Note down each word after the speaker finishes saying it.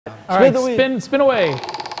All right, spin away.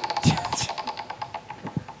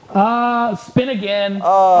 Spin again.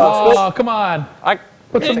 Oh, come on.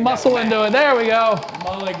 Put some muscle into it. There we go.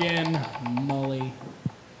 Mulligan, Mully.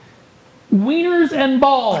 Weiners and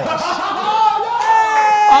Balls. Let's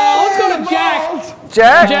go to Jack.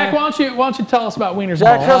 Jack, why don't you tell us about Weiners and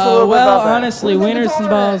Balls? Tell us a little bit about that. Honestly, Weiners and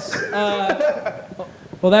Balls.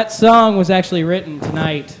 Well, that song was actually written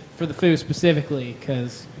tonight for the Foo specifically,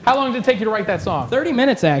 because. How long did it take you to write that song? 30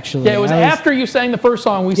 minutes, actually. Yeah, it was after you sang the first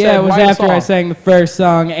song. We said, yeah, it was after I sang the first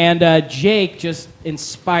song, and Jake just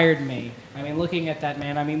inspired me. I mean, looking at that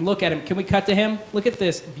man, I mean, look at him. Can we cut to him? Look at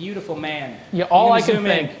this beautiful man. Yeah, all I can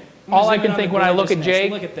think when I look at Jake.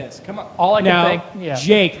 Look at this. Come on. All I can think. Yeah.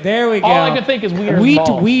 Jake, there we go. All I can think is Weiners and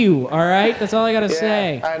Balls. Wee, all right? That's all I got to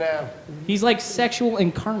say. I know. He's like sexual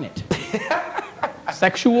incarnate.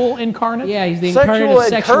 Sexual incarnate? Yeah, he's the incarnate of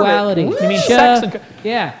sexuality. You mean sex?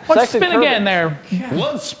 Yeah. Let's spin again there.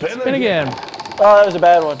 Let's spin again. Oh, that was a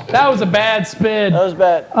bad one. That was a bad spin. That was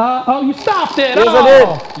bad. Oh, you stopped it. Yes, I did.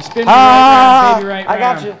 You spin me right round, baby, right round. I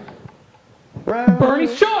got you.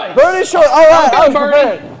 Bernie's choice. Bernie's choice. All right, I was Bernie.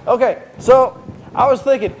 prepared. Okay, so I was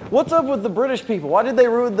thinking, what's up with the British people? Why did they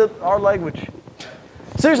ruin our language?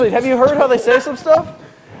 Seriously, have you heard how they say some stuff?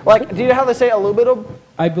 Like, do you know how they say aluminum?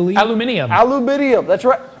 I believe. Aluminium. Aluminium. That's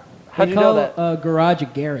right. How do you know that? Garage a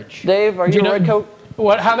garage. Dave, are you a red coat?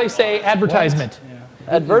 How do they say advertisement? Yeah.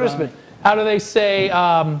 Advertisement. How do they say?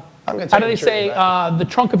 The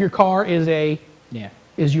trunk of your car is a? Yeah.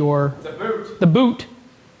 Is your? The boot. The boot.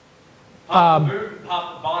 Pop the boot and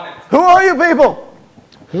pop the bonnet. Who are you people?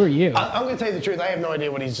 Who are you? I'm going to tell you the truth. I have no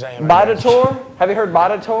idea what he's saying. Bitator? Have you heard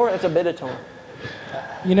Bitator? It's a Minotaur.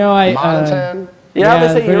 You know, Monotone. You know how they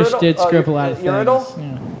say the British urinal? did screw up a lot of things. Urinal?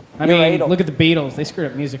 Yeah. I mean, look at the Beatles. They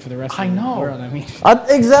screwed up music for the rest of the world. I mean,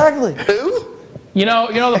 exactly. Who? You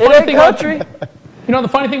know the funny thing about the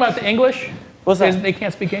funny thing about the English. What's that? Is they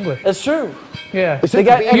can't speak English. It's true. Yeah. They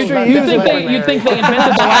got extra you think they invented the language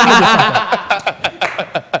or something?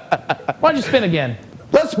 Why don't you spin again?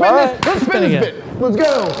 Let's spin this. Let's spin this bit. Let's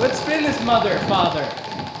go. Let's spin this mother, father.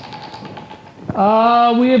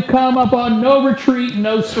 We have come up on no retreat,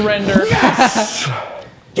 no surrender. Yes.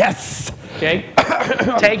 Yes. Jake,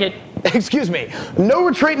 take it. Excuse me. No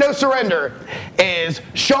Retreat, No Surrender is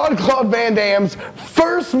Jean-Claude Van Damme's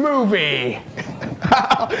first movie.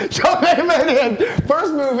 Jean-Claude Van Damme's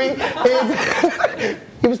first movie is...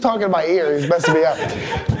 He was talking in my ear. He's messing me up.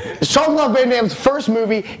 Jean-Claude Van Damme's first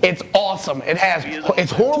movie. It's awesome.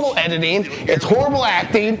 It's horrible editing. It's horrible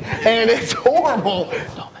acting. And it's horrible.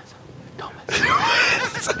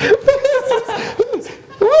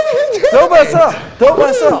 Don't mess up. Don't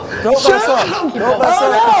mess up. Don't mess up. Don't mess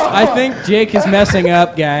up. I think Jake is messing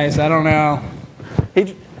up, guys. I don't know.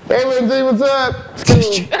 Hey, Lindsay, what's up?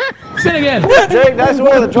 Spin again. Jake, nice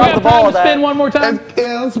way to drop the ball with that. Spin one more time.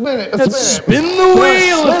 Yeah, let's spin it. Let's spin the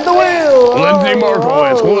wheel. Spin the wheel. Lindsay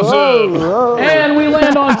Markowitz, what's up? And we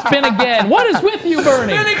land on spin again. What is with you,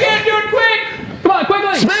 Bernie? Spin again, do it quick. Come on,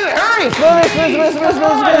 quickly. Spin it, hurry.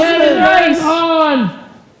 And it lands on.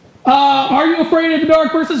 Are You Afraid of the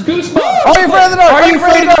Dark versus Goosebumps? Are you afraid of the dark? Are you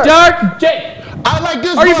afraid of the dark? Jake. I like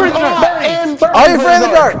Goosebumps. Are you afraid of the dark? Are you afraid of the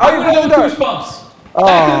dark? Are you afraid of the dark? Goosebumps.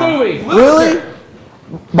 Back to the movie. Really?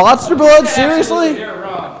 Monster Blood? Seriously? You're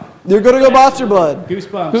wrong. You're gonna go Monster Blood.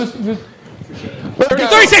 Goosebumps.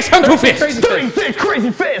 36 Kung Fu Fists. 36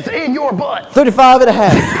 crazy fists in your butt. 35 and a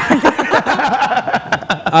half.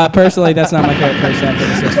 Personally, that's not my favorite place after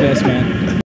the Six Fists, man.